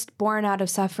not just born out of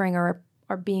suffering or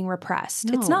being repressed.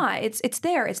 No. It's not. It's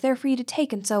there. It's there for you to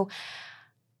take. And so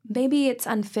maybe it's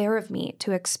unfair of me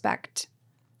to expect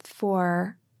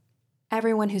for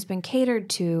everyone who's been catered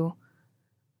to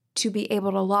be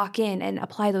able to lock in and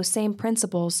apply those same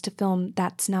principles to film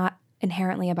that's not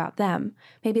inherently about them.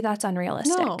 Maybe that's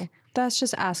unrealistic. No, that's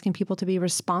just asking people to be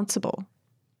responsible.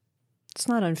 It's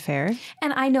not unfair.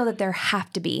 And I know that there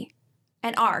have to be,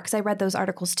 and are, because I read those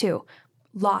articles too,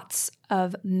 lots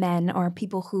of men or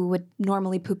people who would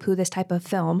normally poo-poo this type of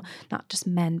film, not just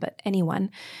men, but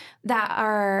anyone, that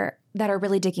are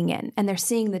really digging in, and they're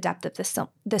seeing the depth of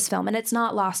this film, and it's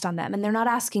not lost on them, and they're not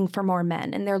asking for more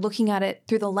men, and they're looking at it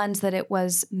through the lens that it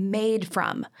was made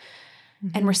from,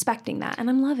 and respecting that, and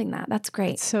I'm loving that. That's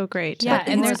great. It's so great. Yeah,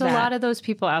 and there's a lot of those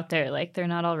people out there, like they're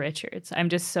not all Richards. I'm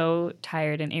just so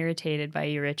tired and irritated by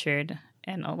you, Richard,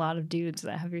 and a lot of dudes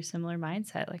that have your similar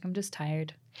mindset. Like, I'm just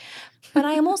tired. But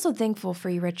I am also thankful for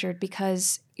you, Richard,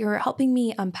 because you're helping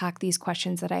me unpack these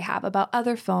questions that I have about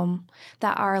other film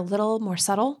that are a little more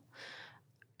subtle.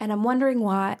 And I'm wondering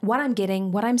what I'm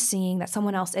getting, what I'm seeing that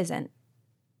someone else isn't,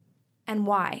 and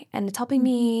why. And it's helping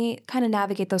me kind of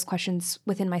navigate those questions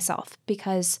within myself,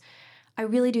 because I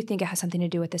really do think it has something to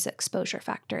do with this exposure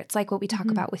factor. It's like what we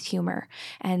talk about with humor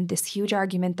and this huge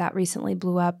argument that recently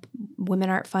blew up. Women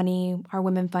aren't funny. Are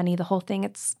women funny? The whole thing.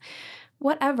 It's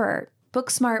whatever.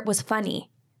 Booksmart was funny.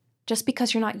 Just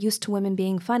because you're not used to women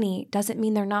being funny doesn't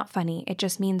mean they're not funny. It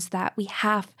just means that we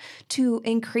have to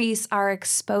increase our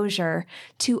exposure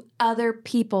to other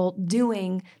people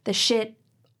doing the shit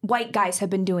white guys have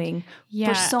been doing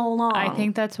for so long. I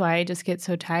think that's why I just get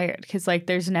so tired, because like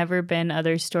there's never been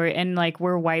other story, and like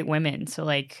we're white women, so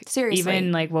like seriously,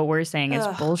 even like what we're saying is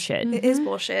bullshit. It is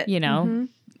bullshit. You know,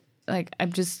 like I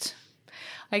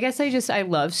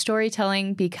love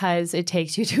storytelling because it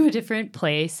takes you to a different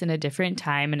place and a different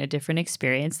time and a different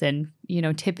experience than, you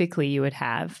know, typically you would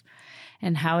have.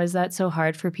 And how is that so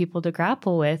hard for people to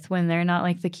grapple with when they're not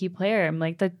like the key player? I'm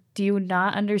like, do you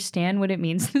not understand what it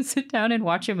means to sit down and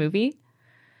watch a movie?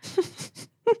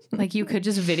 Like, you could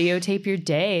just videotape your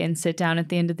day and sit down at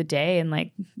the end of the day and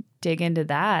like dig into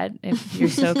that if you're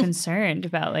so concerned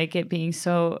about like it being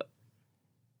so,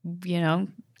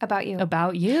 About you.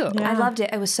 about you. Yeah. I loved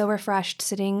it. I was so refreshed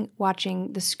sitting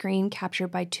watching the screen captured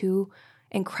by two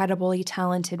incredibly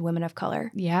talented women of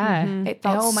color. Yeah. It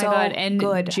felt Oh my so God. And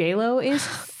good. JLo is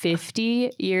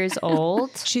 50 years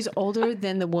old. She's older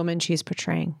than the woman she's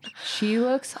portraying. She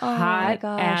looks my hot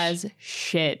gosh. as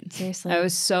shit. Seriously. I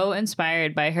was so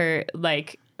inspired by her.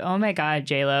 Like, oh my God,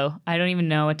 JLo. I don't even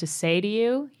know what to say to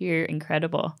you. You're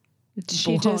incredible. It's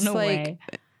She blown just away.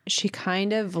 she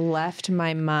kind of left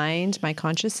my mind, my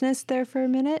consciousness there for a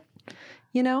minute,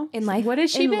 In life. What has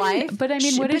she in been? life. But I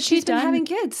mean, what has she she's been done? having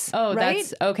kids. Oh, right?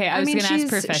 that's okay. I was mean, going to ask she's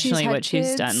professionally had what she's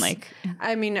kids. done. Like,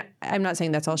 I mean, I'm not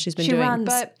saying that's all she's been She doing, runs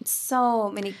but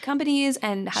so many companies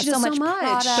and has She so does so much much.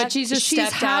 product. but she's just she's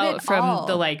stepped had it out from all.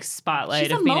 the like spotlight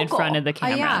She's of a being in mogul. front of the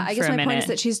camera. yeah, I guess for a my point minute.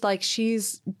 is that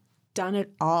she's done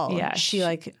it all. Yeah, she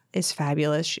like is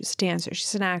fabulous. She's a dancer.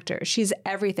 She's an actor. She's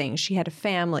everything. She had a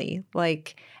family,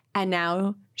 and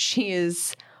now she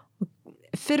is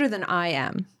fitter than I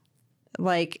am.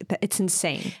 Like, it's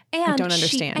insane. I don't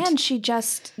understand. She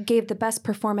just gave the best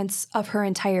performance of her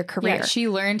entire career. Yeah, she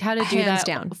learned how to do Hands that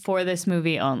down. for this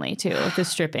movie only too, the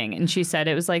stripping. And she said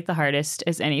it was like the hardest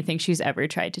as anything she's ever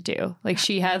tried to do. Like,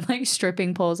 she had like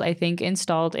stripping poles, I think,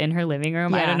 installed in her living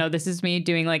room. I Yeah. don't know. This is me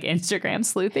doing like Instagram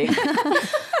sleuthing.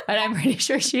 But I'm pretty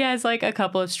sure she has like a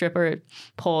couple of stripper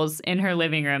poles in her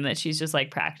living room that she's just like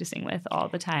practicing with all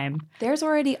the time. There's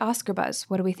already Oscar buzz.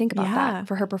 What do we think about Yeah. that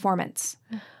for her performance?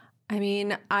 I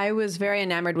mean, I was very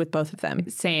enamored with both of them.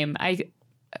 Same.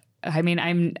 I mean,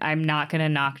 I'm not gonna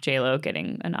knock JLo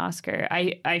getting an Oscar.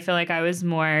 I feel like I was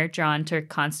more drawn to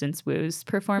Constance Wu's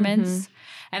performance,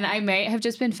 and I might have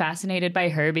just been fascinated by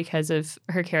her because of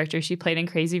her character she played in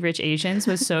Crazy Rich Asians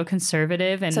was so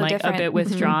conservative and So like different. a bit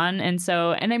withdrawn, and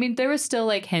I mean, there was still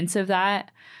like hints of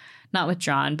that, not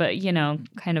withdrawn, but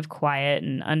kind of quiet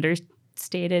and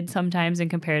understated sometimes in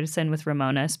comparison with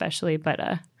Ramona, especially,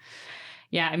 but.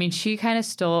 Yeah, I mean, she kind of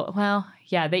stole,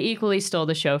 they equally stole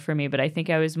the show for me, but I think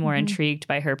I was more intrigued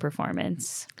by her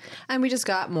performance. And we just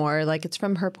got more, it's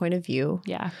from her point of view.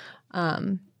 Yeah.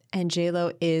 And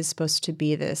JLo is supposed to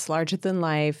be this larger than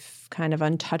life, kind of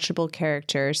untouchable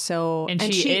character. So, And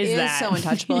she is that. so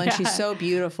untouchable and she's Yeah. so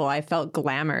beautiful. I felt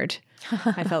glamored.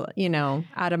 I felt,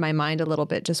 out of my mind a little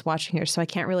bit just watching her. So I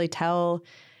can't really tell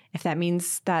if that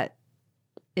means that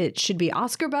it should be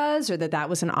Oscar buzz or that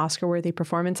was an Oscar-worthy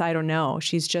performance. I don't know.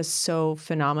 She's just so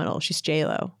phenomenal. She's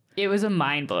JLo. It was a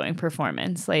mind-blowing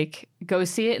performance. Like, go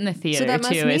see it in the theater, that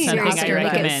must too. mean It's something Oscar I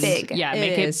buzz. recommend. Make it big. Yeah, It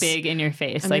make is. it big in your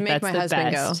face. I'm Like, going to make that's my the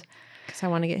husband best. go because I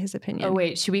want to get his opinion. Oh,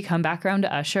 wait. Should we come back around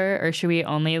to Usher, or should we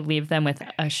only leave them with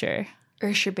Usher?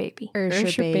 Ursher baby.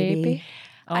 Ursher baby.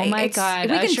 Oh, my God.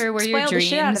 we can Usher, were your spoil the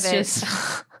shit out dreams of it.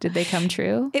 just... Did they come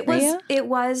true? It for was. you? It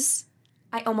was.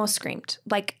 I almost screamed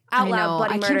out I loud. know.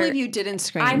 Bloody I murder. can't believe you didn't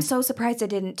scream. I'm so surprised I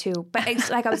didn't too. But it's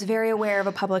like I was very aware of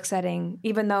a public setting,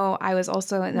 even though I was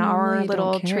also in our Normally you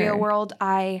little don't trio care. world.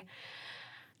 I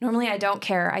don't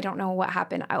care. I don't know what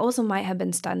happened. I also might have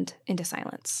been stunned into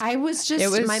silence. I was just, It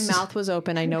was- my mouth was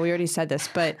open. I know we already said this,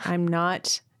 but I'm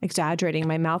not exaggerating.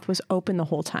 My mouth was open the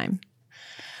whole time.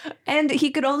 And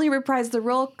he could only reprise the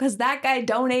role because that guy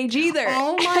don't age either.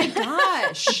 Oh my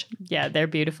gosh. Yeah, they're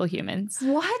beautiful humans.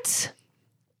 What?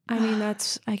 I mean,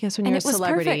 that's, I guess when And you're it a was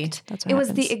celebrity, perfect. that's what It was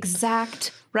happens. the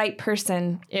exact right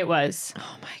person. It was.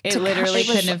 Oh my It gosh. literally It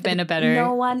was- couldn't have been a better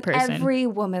No one, person. every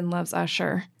woman loves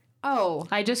Usher. Oh,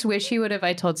 I just wish he would have,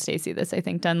 I told Stacey this, I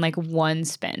think, done like one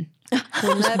spin.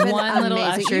 Levin, one little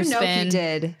amazing. Usher You know spin. he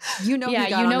did. You know Yeah, he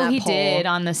got you on know that he pole. did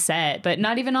on the set, but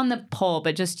not even on the pole,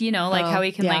 but just, like Oh, how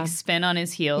he can yeah. like spin on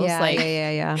his heels. Yeah, like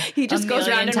yeah. He just A goes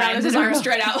million round and round times with his in a arms row.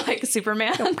 straight out like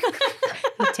Superman.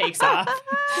 he takes off.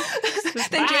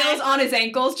 Then JLo's on his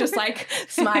ankles, just like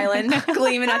smiling,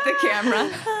 gleaming at the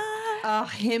camera.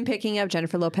 Him picking up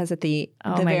Jennifer Lopez at the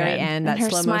Oh my very God. end, And that her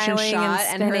slow motion smiling shot,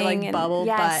 and and her spinning like and- bubble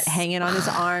yes. butt hanging on his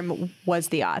arm was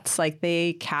the odds. Like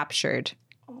they captured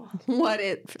what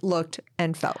it looked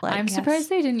and felt like. I'm surprised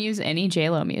they didn't use any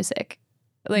JLo music.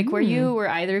 Like, were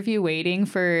either of you waiting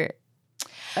for?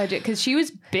 Because she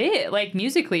was big, like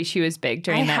musically, she was big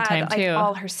during that time like too.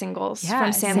 all her singles Yeah,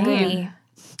 from Sam same. Goody.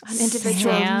 An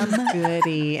individual. Sam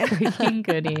Goody. freaking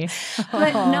Goody.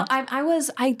 But no,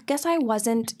 I guess I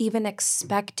wasn't even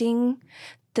expecting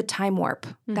the time warp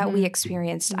that we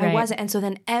experienced. I Right. wasn't. And so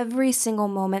then every single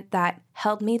moment that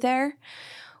held me there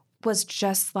was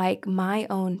just like my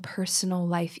own personal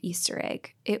life Easter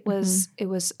egg. It was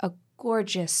a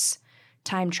gorgeous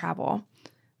time travel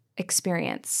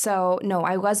experience. So no,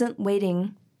 I wasn't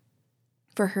waiting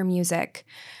for her music.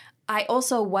 I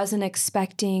also wasn't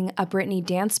expecting a Britney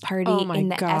dance party in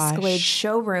the Escalade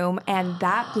showroom, and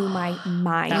that blew my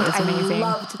mind. That was amazing. I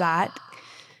loved that.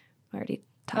 I already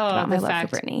talked about my love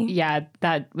for Britney. Yeah,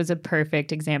 that was a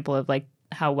perfect example of like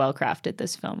how well crafted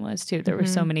this film was too. There were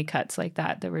so many cuts like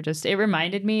that were just, it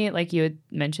reminded me, like you had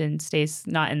mentioned, Stace,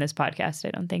 not in this podcast,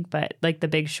 I don't think, but like The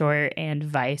Big Short and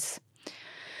Vice.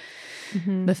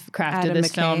 The craft Adam of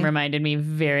this McKay. film reminded me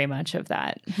very much of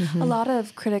that. A lot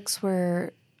of critics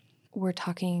were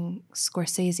talking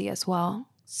Scorsese as well.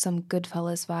 Some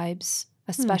Goodfellas vibes,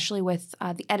 especially with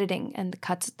the editing and the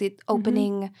cuts, the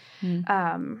opening.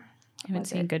 I haven't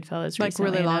seen Goodfellas Like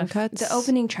recently really long enough. cuts. The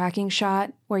opening tracking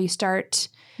shot where you start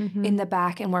in the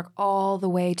back and work all the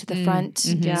way to the front,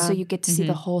 so you get to see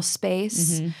the whole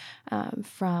space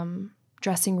from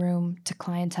dressing room to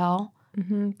clientele.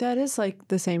 That is like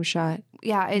the same shot.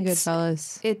 Yeah, it's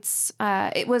Goodfellas.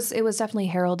 it was definitely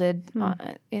heralded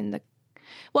in the.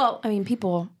 Well, I mean,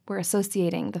 people were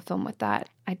associating the film with that.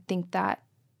 I think that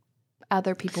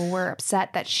other people were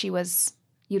upset that she was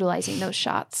utilizing those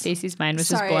shots. Stacey's mind was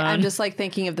Sorry, just blown. I'm just like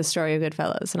thinking of the story of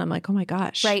Goodfellas, and I'm like, oh my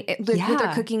gosh, Right, where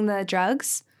they're cooking the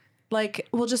drugs. Like,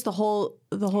 well, just the whole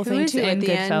Who thing is too. in At the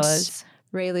Goodfellas? end,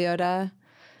 Ray Liotta,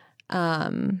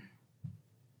 And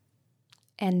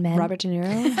men. Robert De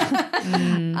Niro.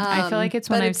 I feel like it's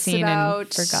one but I've it's seen about-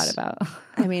 and forgot about.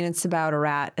 I mean, it's about a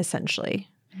rat essentially,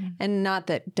 and not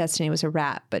that Destiny was a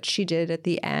rat, but she did at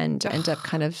the end end up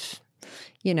kind of,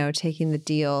 taking the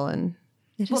deal. And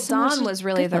Well, Dawn was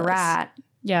really the rat.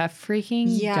 Yeah,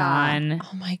 freaking Dawn.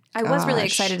 Oh my! I was really gosh.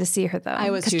 excited to see her though.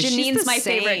 I was because too. She's Janine's the my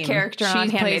favorite same. character She on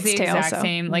plays Handmaid's the Tale. exact So.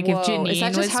 same. Like Whoa, if is Janine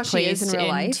that just how was she is placed in real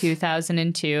life?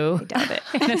 2002 I doubt it.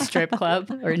 in a strip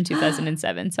club, or in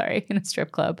 2007, sorry, in a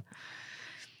strip club.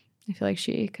 I feel like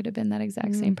she could have been that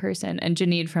exact same person. And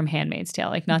Janine from Handmaid's Tale,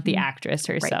 like not the actress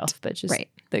herself, but just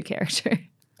the character.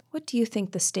 What do you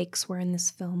think the stakes were in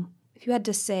this film? If you had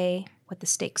to say what the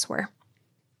stakes were.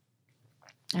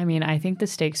 I mean, I think the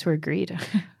stakes were greed.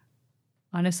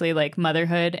 Honestly, like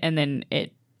motherhood, and then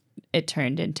it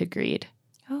turned into greed.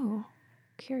 Oh,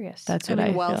 curious. That's I what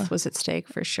mean, I wealth feel. was at stake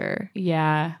for sure.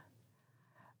 Yeah.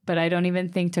 But I don't even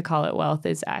think to call it wealth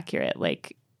is accurate,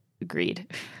 like greed.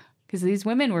 Because these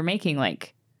women were making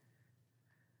like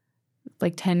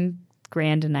 10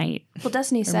 grand a night. Well,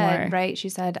 Destiny said, more. right? She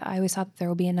said, I always thought that there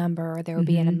would be a number or there would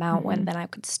be an amount when then I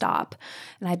could stop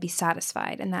and I'd be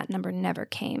satisfied. And that number never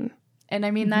came. And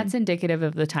I mean, that's indicative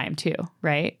of the time too,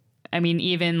 right? I mean,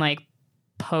 even like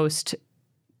post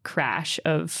crash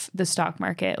of the stock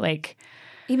market, like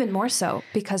Even more so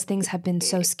because things have been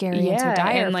so scary and so Yeah,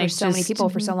 dire and, for like, so many just- people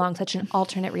for so long, such an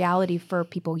alternate reality for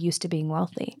people used to being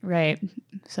wealthy. right.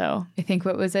 So I think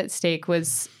what was at stake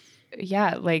was,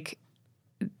 like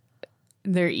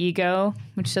their ego,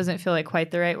 which doesn't feel like quite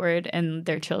the right word, and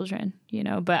their children,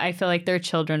 but I feel like their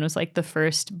children was like the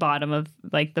first bottom of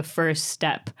like the first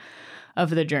step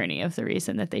of the journey of the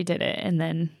reason that they did it. And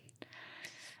then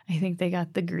I think they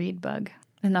got the greed bug.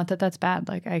 And not that that's bad.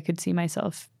 Like I could see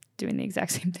myself doing the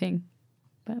exact same thing.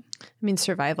 But I mean,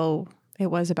 survival. It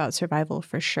was about survival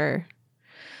for sure.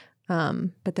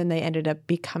 But then they ended up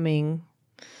becoming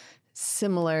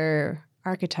similar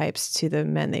archetypes to the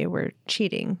men they were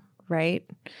cheating, right?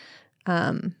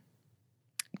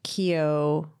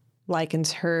 Keogh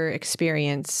likens her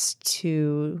experience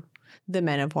to the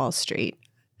men of Wall Street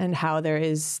and how there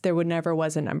never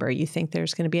was a number. You think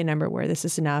there's going to be a number where this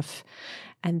is enough,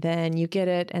 and then you get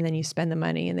it, and then you spend the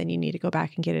money, and then you need to go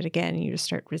back and get it again, and you just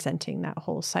start resenting that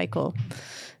whole cycle.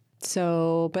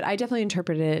 So, but I definitely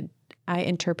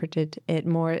interpreted it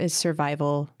more as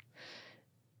survival.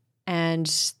 And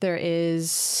there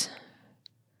is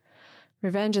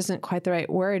revenge isn't quite the right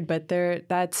word, but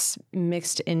that's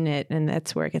mixed in it, and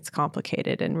that's where it gets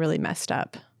complicated and really messed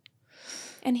up.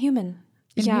 And human.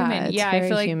 and Yeah, human. it's Yeah, I very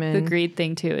feel like human. the greed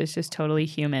thing too is just totally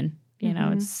human.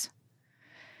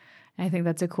 I think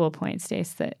that's a cool point,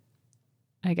 Stace, that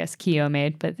I guess Keogh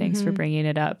made, but thanks for bringing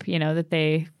it up, that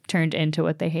they turned into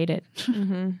what they hated.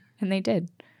 And they did.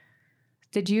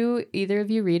 Did you, either of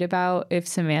you, read about if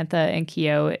Samantha and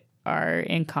Keogh are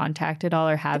in contact at all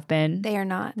or have been? They are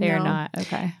not. They are No. not.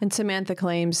 Okay. And Samantha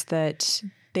claims that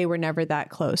they were never that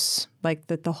close, like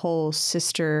that the whole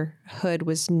sisterhood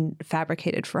was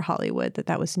fabricated for Hollywood,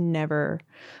 that was never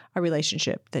a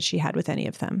relationship that she had with any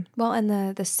of them. Well,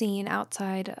 and the scene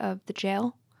outside of the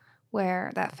jail,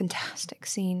 where that fantastic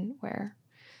scene where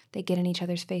they get in each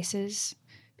other's faces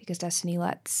because Destiny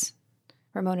lets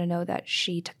Ramona know that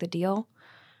she took the deal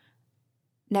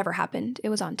never happened. It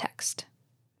was on text,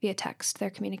 via text, their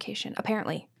communication,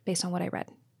 apparently, based on what I read.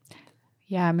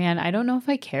 Yeah, man, I don't know if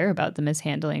I care about the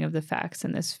mishandling of the facts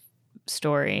in this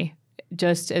story,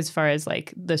 just as far as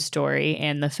like the story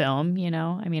and the film, you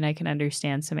know? I mean, I can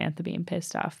understand Samantha being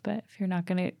pissed off, but if you're not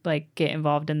going to like get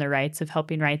involved in the rights of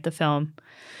helping write the film,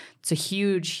 it's a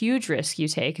huge, huge risk you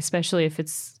take, especially if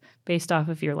it's based off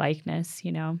of your likeness,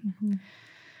 you know? Mm-hmm.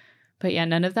 But yeah,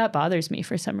 none of that bothers me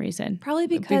for some reason. Probably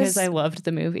because I loved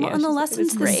the movie. Well, and the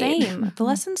lesson's the same. The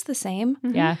lesson's the same.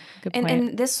 Yeah, good point.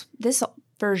 And this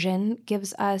version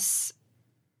gives us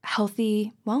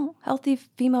healthy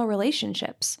female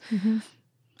relationships. Mm-hmm.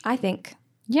 I think.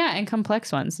 Yeah, and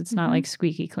complex ones. It's not like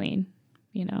squeaky clean,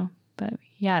 you know. But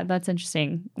yeah, that's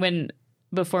interesting.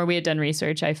 Before we had done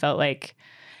research, I felt like,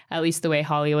 at least the way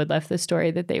Hollywood left the story,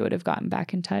 that they would have gotten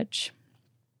back in touch.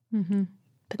 Mm-hmm.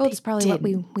 But it's probably what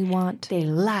we want. They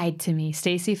lied to me.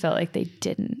 Stacey felt like they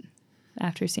didn't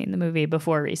after seeing the movie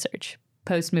before research.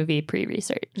 Post-movie,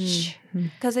 pre-research.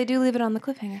 Because they do leave it on the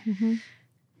cliffhanger. Mm-hmm.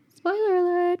 Spoiler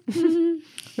alert.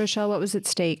 Rochelle, what was at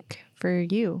stake for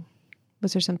you?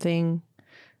 Was there something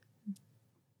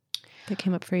that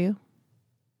came up for you?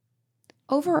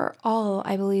 Overall,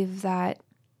 I believe that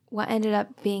what ended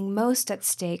up being most at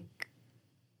stake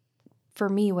for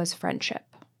me was friendship.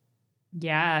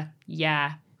 Yeah.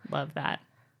 Love that.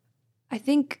 I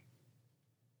think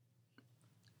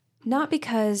not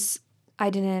because I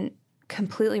didn't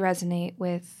completely resonate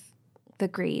with the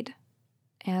greed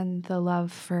and the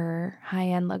love for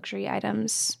high-end luxury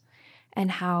items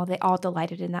and how they all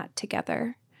delighted in that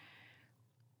together.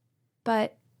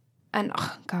 But, and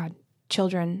oh God,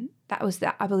 children,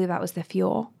 I believe that was the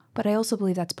fuel. But I also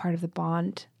believe that's part of the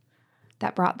bond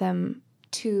that brought them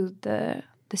to the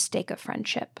stake of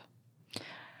friendship.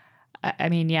 I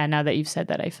mean, yeah, now that you've said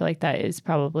that, I feel like that is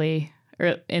probably,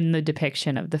 or in the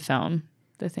depiction of the film,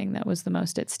 the thing that was the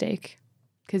most at stake.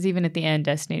 Because even at the end,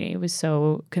 Destiny was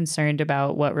so concerned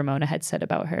about what Ramona had said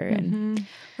about her. And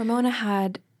Ramona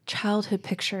had childhood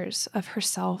pictures of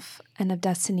herself and of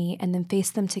Destiny and then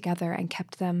faced them together and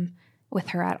kept them with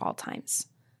her at all times.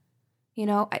 You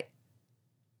know,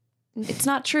 it's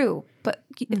not true, but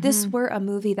if this were a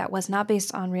movie that was not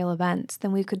based on real events,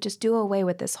 then we could just do away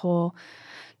with this whole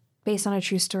based on a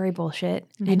true story bullshit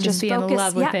and just be in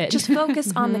love with it. Just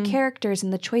focus on the characters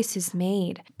and the choices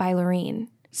made by Lorene.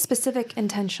 Specific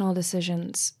intentional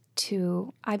decisions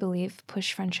to, I believe,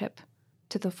 push friendship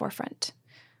to the forefront.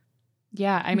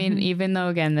 Yeah, I mean, even though,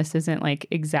 again, this isn't like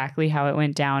exactly how it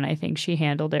went down, I think she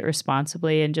handled it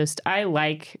responsibly. And just, I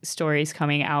like stories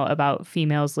coming out about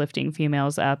females lifting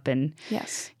females up and,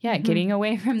 getting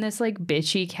away from this like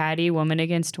bitchy, catty woman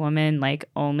against woman, like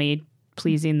only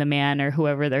pleasing the man or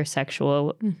whoever their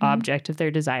sexual object of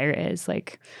their desire is.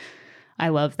 Like, I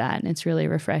love that. And it's really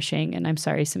refreshing. And I'm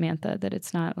sorry, Samantha, that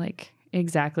it's not like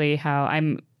exactly how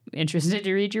I'm interested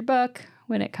to read your book.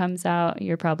 When it comes out,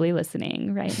 you're probably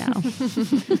listening right now.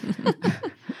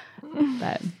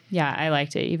 But yeah, I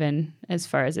liked it, even as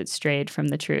far as it strayed from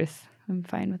the truth. I'm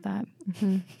fine with that.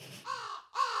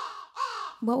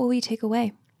 What will we take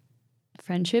away?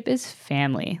 Friendship is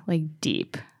family, like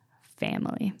deep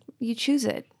family. You choose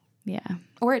it. Yeah.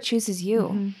 Or it chooses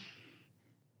you.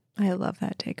 I love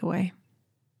that takeaway.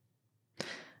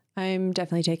 I'm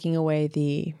definitely taking away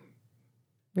the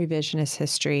revisionist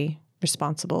history,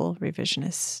 responsible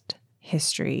revisionist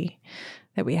history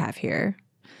that we have here.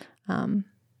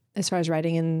 As far as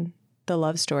writing in the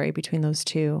love story between those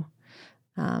two,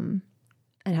 and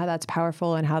how that's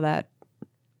powerful and how that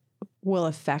will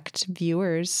affect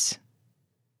viewers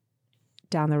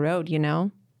down the road, you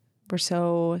know? We're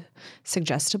so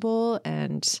suggestible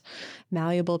and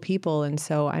malleable people. And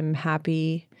so I'm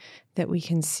happy that we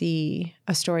can see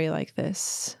a story like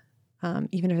this.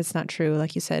 Even if it's not true,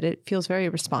 like you said, it feels very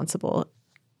responsible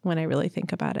when I really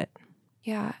think about it.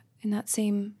 Yeah. In that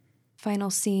same final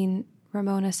scene,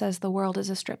 Ramona says the world is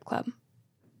a strip club.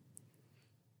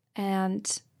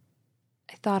 And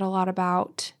I thought a lot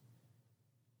about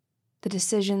the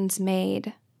decisions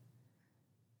made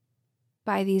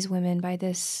by these women, by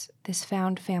this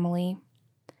found family,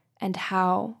 and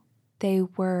how they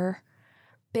were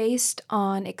based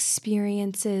on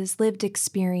experiences, lived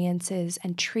experiences,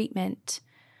 and treatment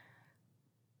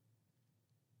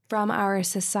from our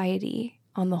society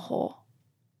on the whole.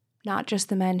 Not just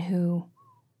the men who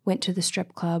went to the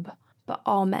strip club, but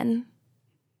all men.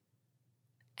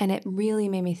 And it really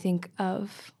made me think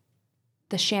of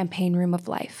the champagne room of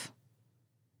life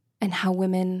and how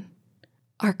women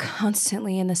are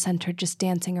constantly in the center just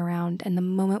dancing around. And the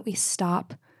moment we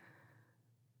stop,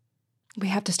 we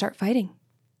have to start fighting.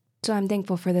 So I'm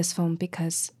thankful for this film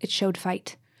because it showed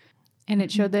fight. And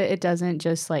it showed that it doesn't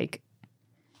just like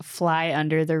fly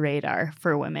under the radar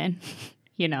for women,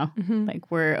 you know, like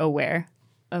we're aware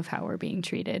of how we're being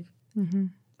treated.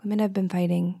 Women have been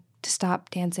fighting to stop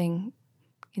dancing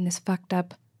in this fucked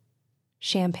up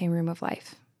champagne room of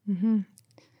life. And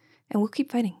we'll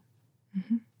keep fighting.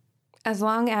 As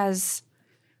long as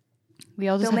We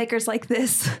all just filmmakers like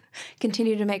this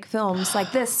continue to make films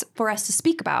like this for us to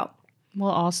speak about. we'll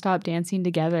all stop dancing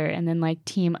together and then like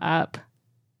team up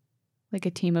like a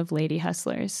team of lady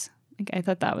hustlers. Like I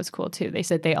thought that was cool too. They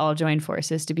said they all joined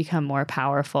forces to become more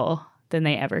powerful than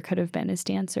they ever could have been as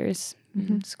dancers.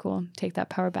 It's cool. Take that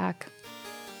power back.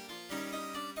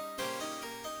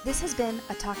 This has been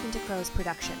a Talking to Crows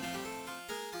production.